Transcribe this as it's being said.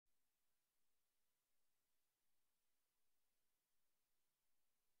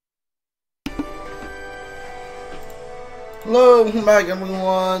Hello, welcome back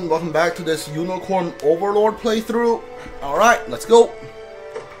everyone. Welcome back to this Unicorn Overlord playthrough. Alright, let's go.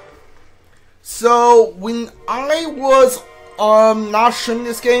 So, when I was not streaming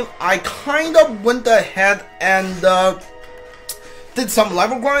this game, I kind of went ahead and did some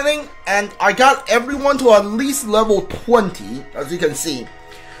level grinding, and I got everyone to at least level 20, as you can see.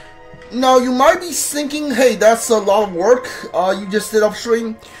 Now, you might be thinking, hey, that's a lot of work you just did off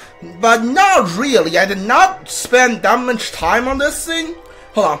stream. But not really. I did not spend that much time on this thing.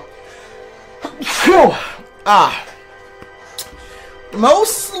 Hold on.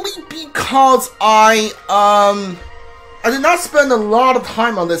 Mostly because I did not spend a lot of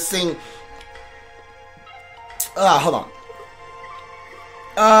time on this thing. Hold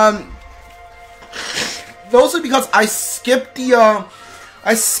on. Mostly because I skipped the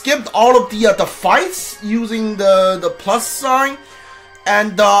I skipped all of the fights using the plus sign.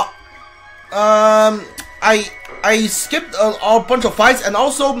 And I skipped a bunch of fights, and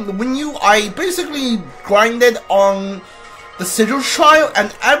also I basically grinded on the sigil trial,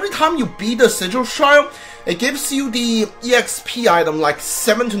 and every time you beat the sigil trial, it gives you the EXP item, like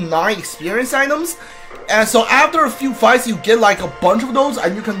 7 to 9 experience items. And so after a few fights, you get like a bunch of those,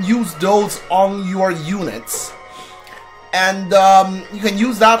 and you can use those on your units. And you can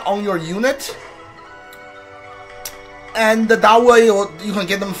use that on your unit. And that way you can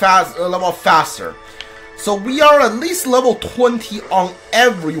get them level up faster. So we are at least level 20 on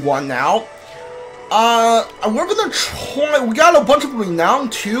everyone now. We're gonna try. We got a bunch of renown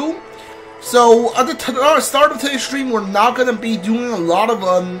too. So at the start of today's stream, we're not gonna be doing a lot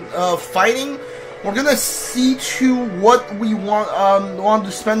of fighting. We're gonna see to what we want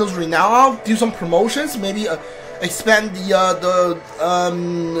to spend those renown on. Do some promotions, maybe. Expand the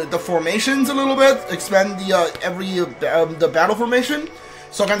formations a little bit. Expand the battle formation,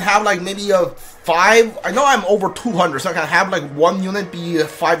 so I can have like maybe a 5. I know I'm over 200, so I can have like 1 unit be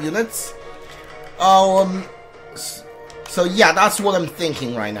 5 units. So yeah, that's what I'm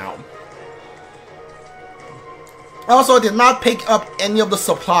thinking right now. Also, I did not pick up any of the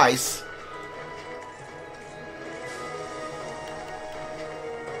supplies.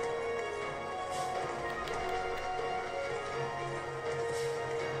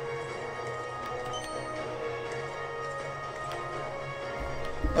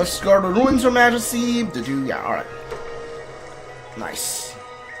 Let's guard the ruins, Your Majesty. Did you? Yeah, alright. Nice.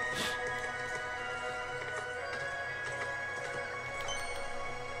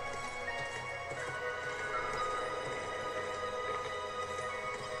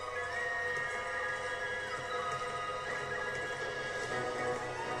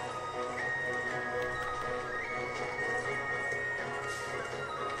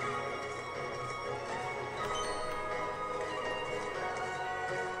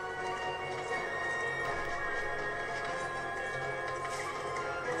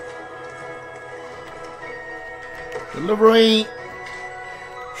 Delivery.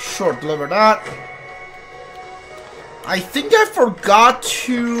 Sure, deliver that. I think I forgot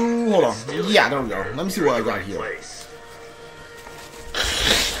to... Hold on. Yeah, there we go. Let me see what I got here.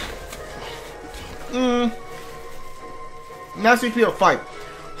 Max HP of 5.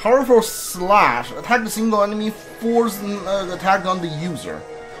 Powerful slash. Attack the single enemy, force the attack on the user.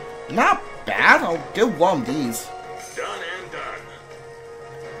 Not bad. I'll get one of these.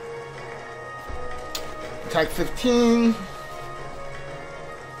 Attack 15.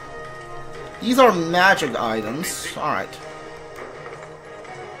 These are magic items. Alright.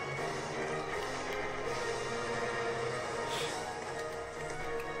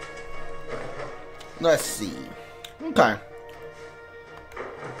 Let's see. Okay.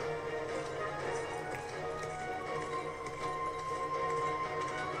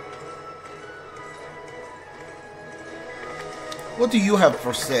 What do you have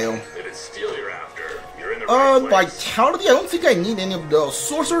for sale? Vitality, I don't think I need any of those.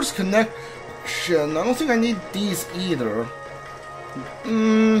 Sorcerer's Connection, I don't think I need these either.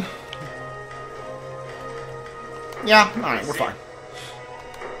 Yeah, alright, we're fine.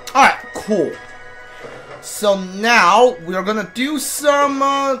 Alright, cool. So now, we're gonna do some,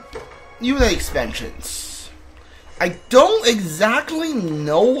 unit expansions. I don't exactly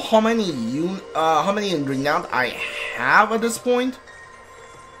know how many renowned I have at this point.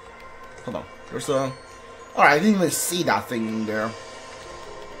 Hold on, there's a... Alright, I didn't even see that thing in there.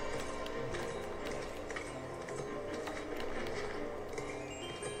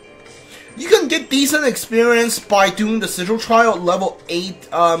 You can get decent experience by doing the sigil trial at level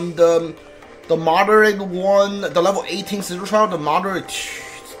 8. The moderate one, the level 18 sigil trial, the moderate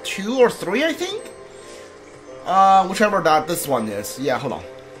 2 or 3, I think. Whichever this one is. Yeah, hold on.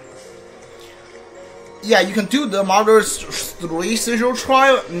 yeah, you can do the Martyrs 3 sigil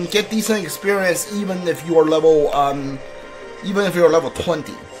trial and get decent experience even if you're level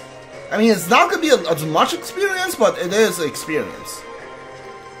 20. I mean, it's not gonna be as much experience, but it is experience.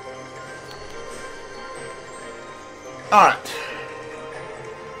 Alright.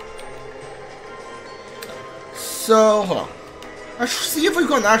 So, hold on. Let's see if we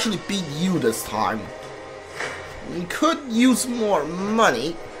can actually beat you this time. We could use more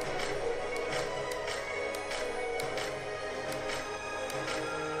money.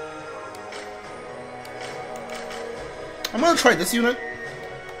 I'm gonna try this unit.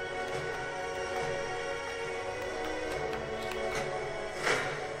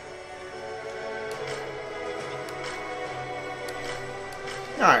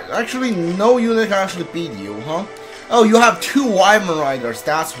 Alright, actually no unit can actually beat you, huh? Oh, you have 2 Wyvern Riders,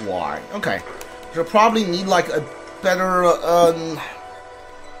 that's why. Okay. You'll probably need like a better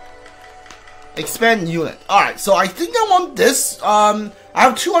expand unit. Alright, so I think I want this. I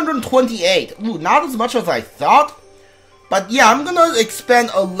have 228. Ooh, not as much as I thought. But yeah, I'm gonna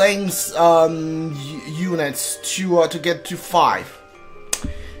expand Alain's units to get to 5.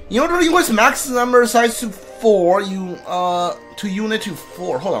 In order to increase max number size to 4, you to unit to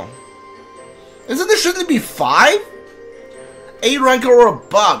 4. Hold on. Shouldn't it be 5? A rank or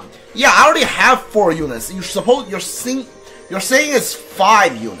above. Yeah, I already have 4 units. You're saying it's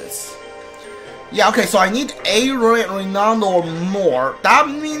 5 units. Yeah, okay, so I need A renowned or more. That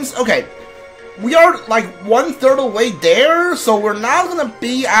means, okay, we are like 1/3 away there, so we're not gonna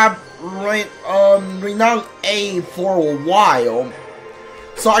be at renowned A for a while.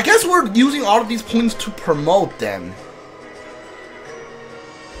 So I guess we're using all of these points to promote them.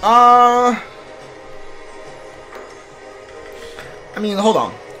 I mean, hold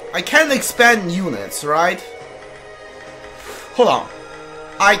on. I can expand units, right? Hold on.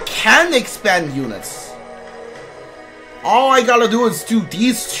 I can expand units. All I gotta do is do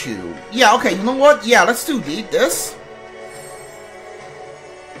these 2. Yeah, okay, you know what? Yeah, let's do this.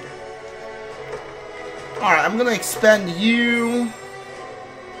 Alright, I'm gonna expand you.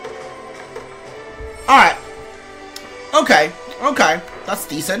 Alright. Okay, that's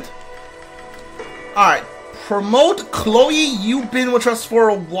decent. Alright. Promote Chloe, you've been with us for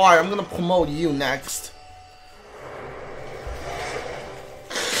a while. I'm gonna promote you next.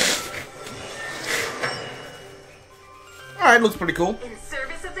 Alright, looks pretty cool. In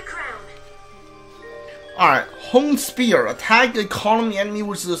service of the crown. Alright, Home Spear. Attack the economy enemy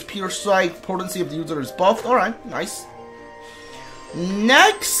with the spear strike. Potency of the user is buffed. Alright, nice.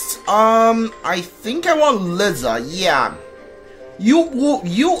 Next, I think I want Liza. Yeah.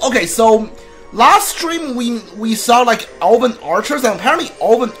 Okay, so last stream we saw like Elven Archers, and apparently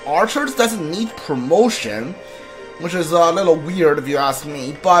Elven Archers doesn't need promotion, which is a little weird if you ask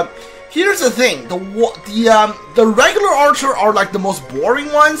me. But here's the thing: the regular Archer are like the most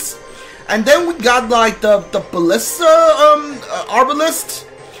boring ones, and then we got like the Ballista Arbalist.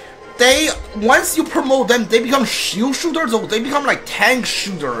 They, once you promote them, they become shield shooters, or they become like tank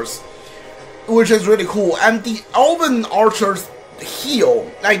shooters, which is really cool. And the Elven Archers heal.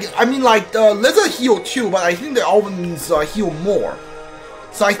 Like, I mean, like, the Liza heal too, but I think the Elvens heal more.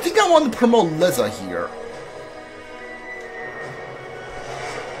 So I think I want to promote Liza here.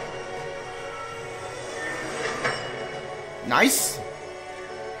 Nice.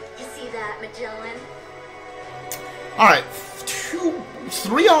 You see that, Magellan? Alright,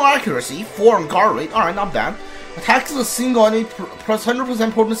 3 on accuracy, 4 on guard rate. Alright, not bad. Attacks a single enemy plus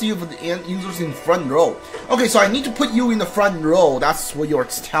 100% potency of the users in front row. Okay, so I need to put you in the front row. That's what you're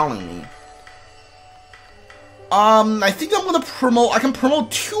telling me. I think I'm gonna promote. I can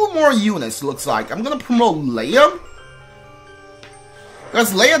promote 2 more units. Looks like I'm gonna promote Leia,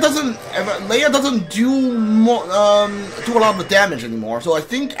 because Leia doesn't do more do a lot of damage anymore. So I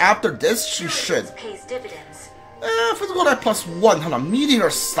think after this she should. Physical attack +1. Hold on. Meteor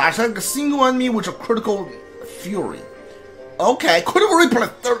slash. Like a single enemy with a critical fury. Okay, critical rate plus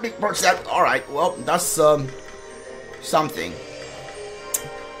 30%. Alright, well, that's something.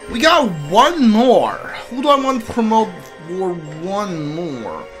 We got 1 more. Who do I want to promote for 1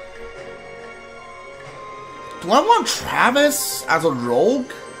 more? Do I want Travis as a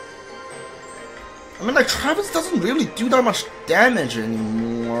rogue? I mean, like, Travis doesn't really do that much damage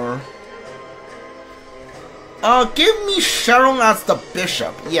anymore. Give me Sharon as the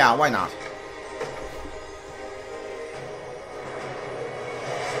bishop. Yeah, why not?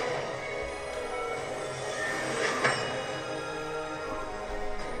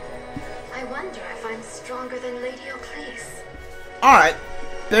 I wonder if I'm stronger than Lady O'Clase. Alright.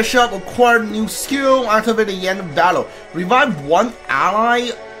 Bishop acquired new skill, activate at the end of battle. Revive 1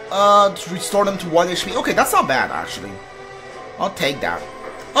 ally to restore them to 1 HP. Okay, that's not bad, actually. I'll take that.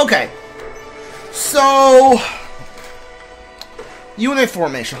 Okay. So... unit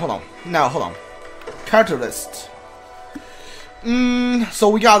formation. Hold on. No, hold on. Character list. So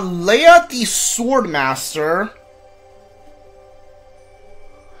we got Leia the Swordmaster.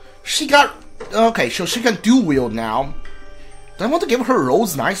 She got... okay, so she can dual wield now. Do I want to give her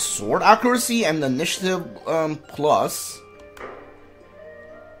Rose nice sword? Accuracy and initiative plus.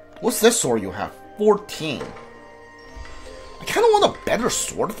 What's this sword you have? 14. I kind of want a better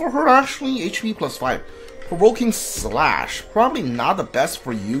sword for her, actually. HP plus 5. Provoking slash. Probably not the best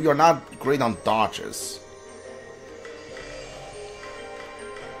for you. You're not great on dodges.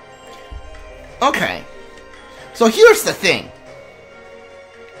 Okay. So here's the thing.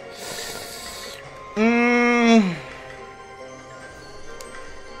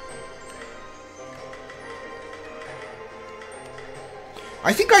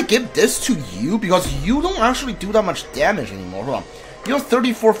 I think I give this to you because you don't actually do that much damage anymore. Hold on. You have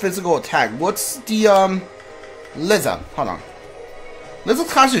 34 physical attack. What's the, Liza? Hold on. Liza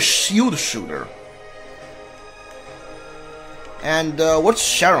has a shield shooter. And, what's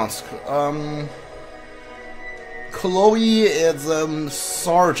Sharon's? Chloe is,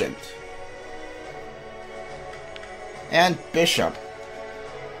 Sergeant. And Bishop.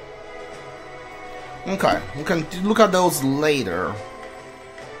 Okay, we can look at those later.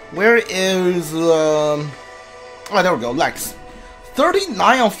 Where is, oh, there we go, Lex.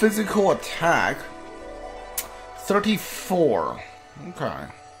 39 on physical attack. 34. Okay.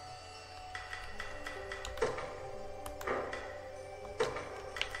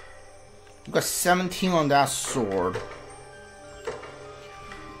 You got 17 on that sword.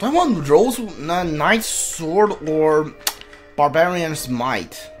 Do I want Rose Knight's sword or Barbarian's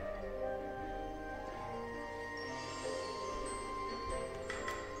Might?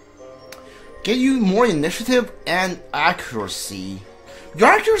 Get you more initiative and accuracy. Your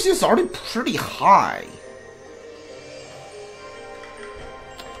accuracy is already pretty high.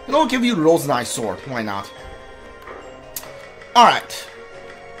 You know, I'll give you Rose Knight's sword. Why not? Alright.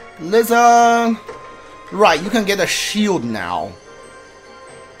 Liza. Right, you can get a shield now.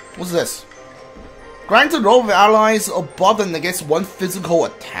 What's this? Grant the roll of allies above and against 1 physical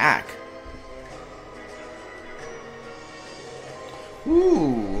attack.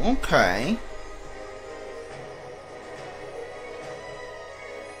 Ooh, okay.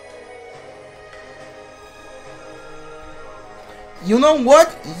 You know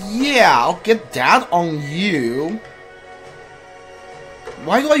what? Yeah, I'll get that on you.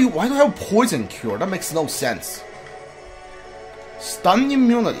 Why do I have poison cure? That makes no sense. Stun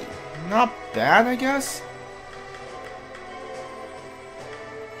immunity. Not bad, I guess.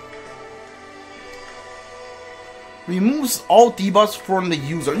 Removes all debuffs from the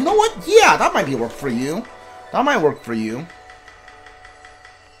user. You know what? Yeah, that might be work for you. That might work for you.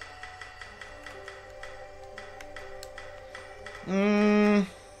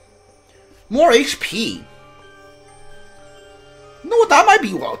 More HP. You know what? That might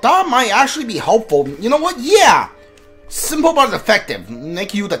be that might actually be helpful. You know what? Yeah. Simple but effective.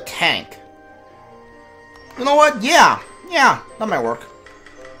 Make you the tank. You know what? Yeah. Yeah, that might work.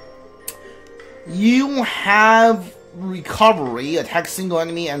 You have recovery, attack single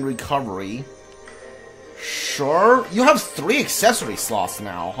enemy and recovery. Sure. You have 3 accessory slots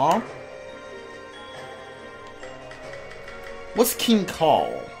now, huh? What's King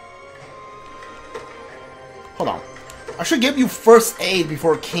Call? Hold on. I should give you first aid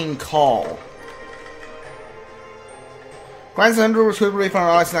before King Call. Grants under recovery from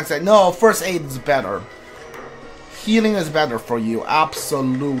allies next day. No, first aid is better. Healing is better for you,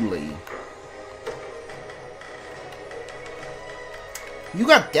 absolutely. You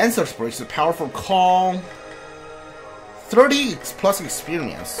got Dancer Sprays, a powerful call. 30 plus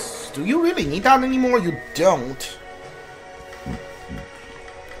experience. Do you really need that anymore? You don't.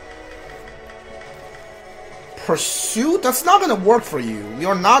 Pursuit? That's not gonna work for you.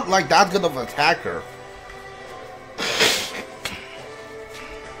 You're not like that good of an attacker.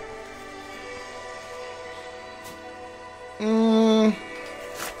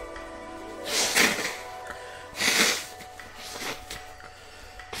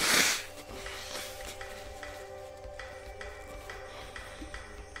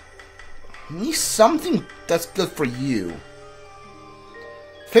 Need something that's good for you.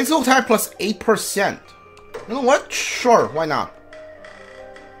 Physical attack plus 8%. You know what? Sure, why not?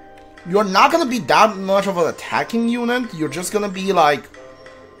 You're not gonna be that much of an attacking unit. You're just gonna be like...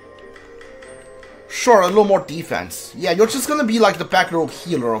 Sure, a little more defense. Yeah, you're just gonna be like the back row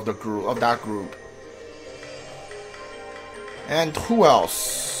healer of the group, of that group. And who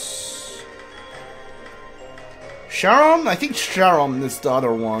else? Sharon? I think Sharon is the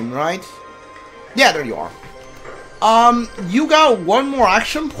other one, right? Yeah, there you are. You got one more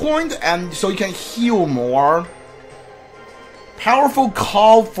action point, and so you can heal more. Powerful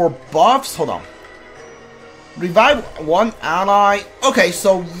call for buffs. Hold on. Revive one ally. Okay,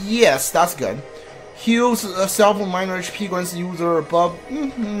 so yes, that's good. Heals self with minor HP, grants user above.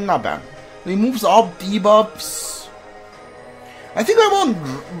 Not bad. Removes all debuffs. I think I want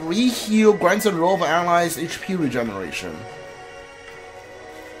re-heal, grants a row of allies HP regeneration.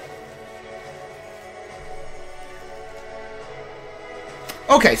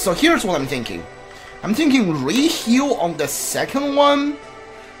 Okay, so here's what I'm thinking. I'm thinking re-heal on the second one.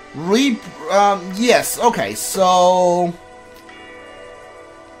 Yes, okay, so...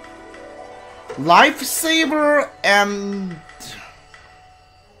 Lifesaver and...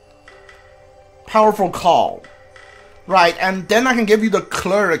 Powerful call. Right, and then I can give you the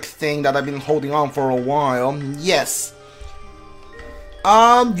cleric thing that I've been holding on for a while. Yes.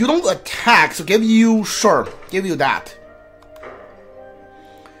 You don't attack, so give you... Sure, give you that.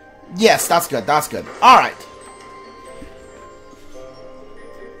 Yes, that's good, that's good. Alright.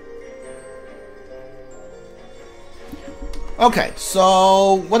 Okay,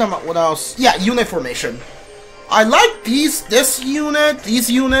 so what else? Yeah, unit formation. I like these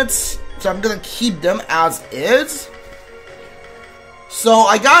units, so I'm gonna keep them as is. So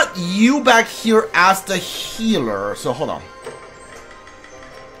I got you back here as the healer. So hold on.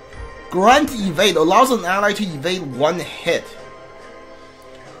 Grant evade allows an ally to evade one hit.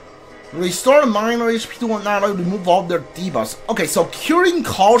 Restore minor HP to an ally, remove all their debuffs. Okay, so curing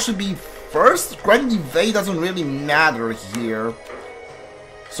call should be first. Grant evade doesn't really matter here.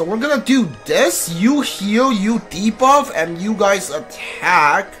 So we're gonna do this. You heal, you debuff, and you guys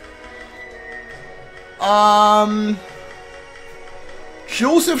attack.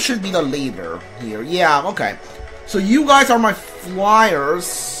 Joseph should be the leader here. Yeah, okay. So you guys are my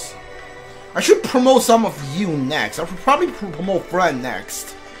flyers. I should promote some of you next. I should probably promote Fred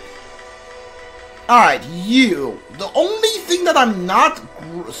next. Alright, you. The only thing that I'm not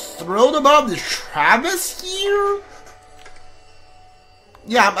thrilled about is Travis here.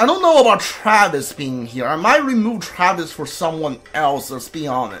 Yeah, I don't know about Travis being here. I might remove Travis for someone else, let's be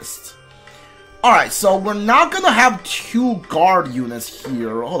honest. Alright, so we're not gonna have two guard units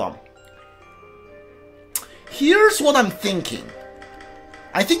here. Hold on. Here's what I'm thinking.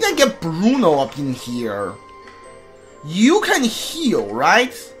 I think I get Bruno up in here. You can heal,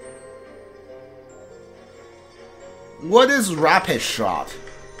 right? What is rapid shot?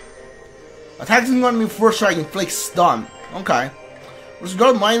 Attacking enemy first strike inflicts stun. Okay.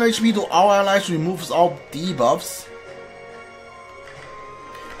 Restore minor HP to all allies, removes all debuffs.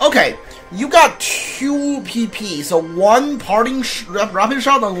 Okay, you got 2 PP, so one parting rapid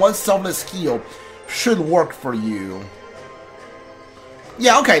shot and one selfless heal should work for you.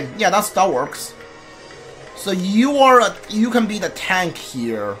 Yeah, okay, yeah, that works. So you can be the tank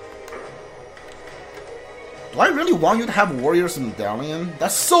here. Do I really want you to have Warriors Medallion?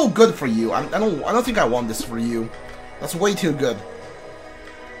 That's so good for you. I don't think I want this for you. That's way too good.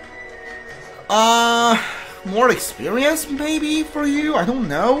 More experience maybe for you? I don't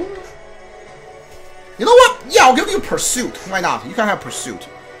know. You know what? Yeah, I'll give you Pursuit. Why not? You can have Pursuit.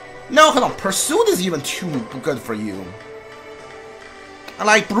 No, hold on. Pursuit is even too good for you. And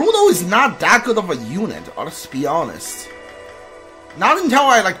like, Bruno is not that good of a unit, let's be honest. Not until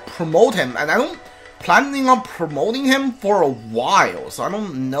I like promote him, and I don't planning on promoting him for a while, so I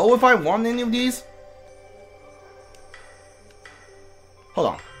don't know if I want any of these. Hold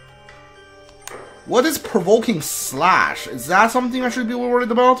on. What is provoking slash? Is that something I should be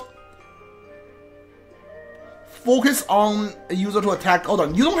worried about? Focus on a user to attack. Hold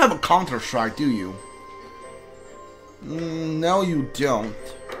on, you don't have a counter strike, do you? No, you don't.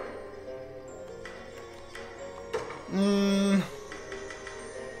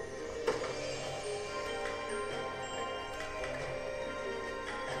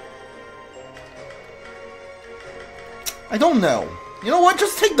 I don't know. You know what?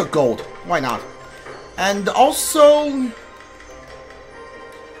 Just take the gold. Why not? And also,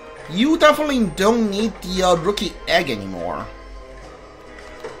 you definitely don't need the rookie egg anymore.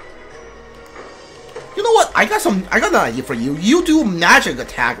 You know what? I got an idea for you. You do magic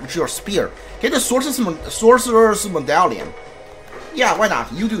attack with your spear. Get the sorcerer's medallion. Yeah, why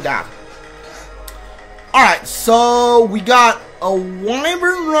not? You do that. Alright, so we got a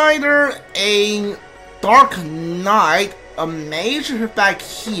Wyvern Rider, a Dark Knight, a mage back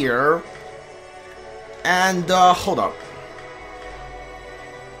here, and hold up.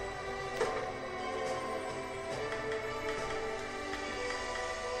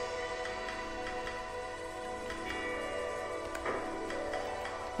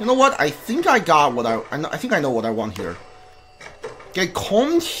 You know what? I think I got what I think I know what I want here. Get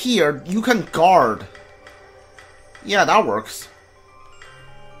combed here. You can guard. Yeah, that works.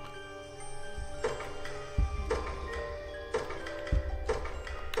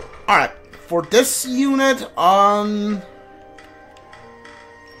 Alright, for this unit,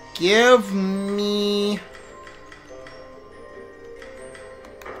 give me...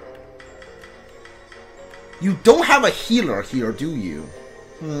 You don't have a healer here, do you?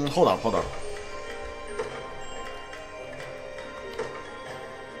 Hold on.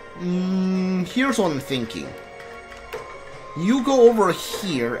 Here's what I'm thinking. You go over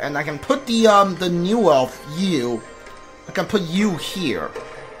here, and I can put the new elf, you. I can put you here.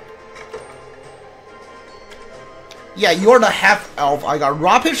 Yeah, you're the half elf. I got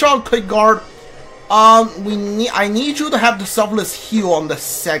rapid shot, quick guard. I need you to have the selfless heal on the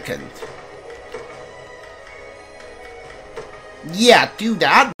second. Yeah, do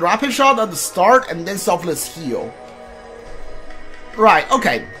that. Rapid shot at the start and then selfless heal. Right,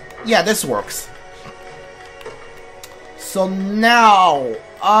 okay. Yeah, this works. So now,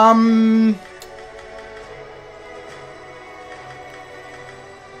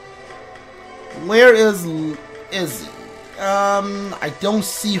 where is Izzy? I don't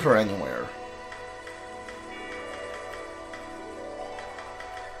see her anywhere.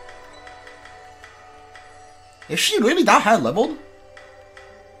 Is she really that high leveled?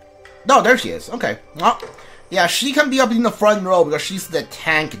 No, there she is. Okay. Well, yeah, she can be up in the front row because she's the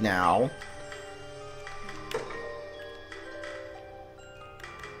tank now.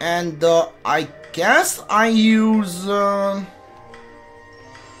 And I guess I use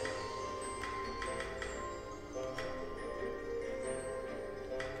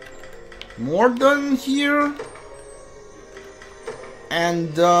Morden here.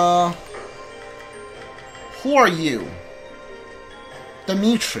 And who are you?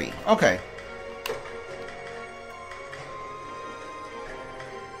 Dimitri. Okay.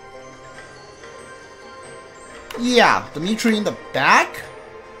 Yeah, Dimitri in the back.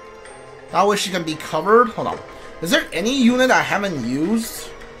 That way she can be covered. Hold on. Is there any unit I haven't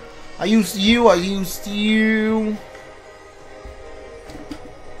used? I used you.